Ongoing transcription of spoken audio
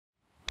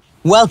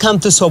Welcome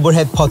to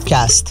Soberhead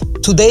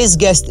Podcast. Today's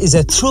guest is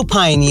a true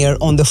pioneer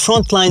on the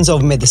front lines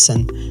of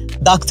medicine,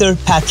 Dr.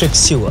 Patrick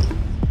Sewell.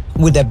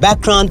 With a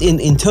background in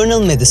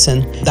internal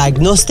medicine,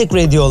 diagnostic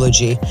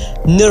radiology,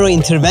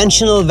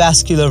 neurointerventional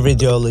vascular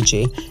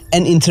radiology,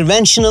 and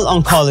interventional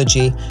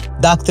oncology,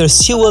 Dr.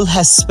 Sewell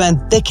has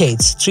spent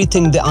decades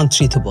treating the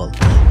untreatable,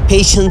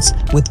 patients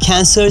with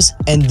cancers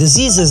and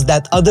diseases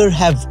that others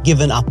have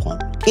given up on.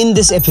 In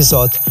this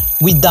episode,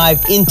 we dive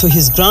into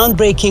his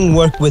groundbreaking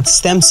work with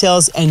stem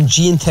cells and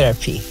gene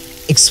therapy,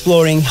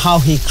 exploring how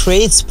he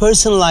creates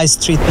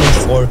personalized treatment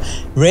for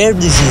rare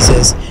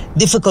diseases,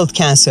 difficult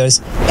cancers,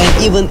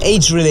 and even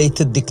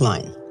age-related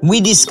decline.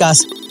 We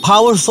discuss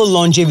powerful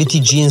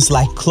longevity genes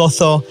like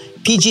klotho,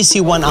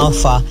 PGC1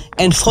 alpha,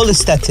 and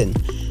folistatin,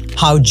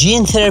 how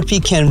gene therapy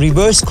can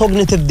reverse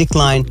cognitive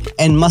decline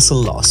and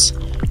muscle loss,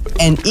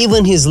 and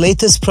even his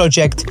latest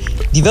project,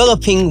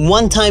 developing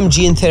one-time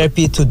gene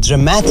therapy to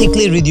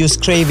dramatically reduce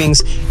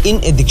cravings in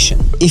addiction.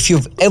 If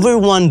you've ever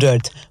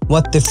wondered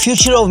what the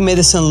future of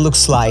medicine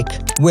looks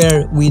like,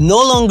 where we no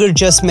longer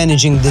just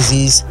managing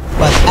disease,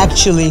 but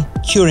actually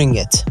curing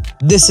it,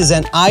 this is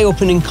an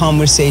eye-opening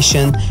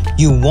conversation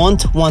you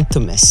won't want to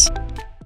miss.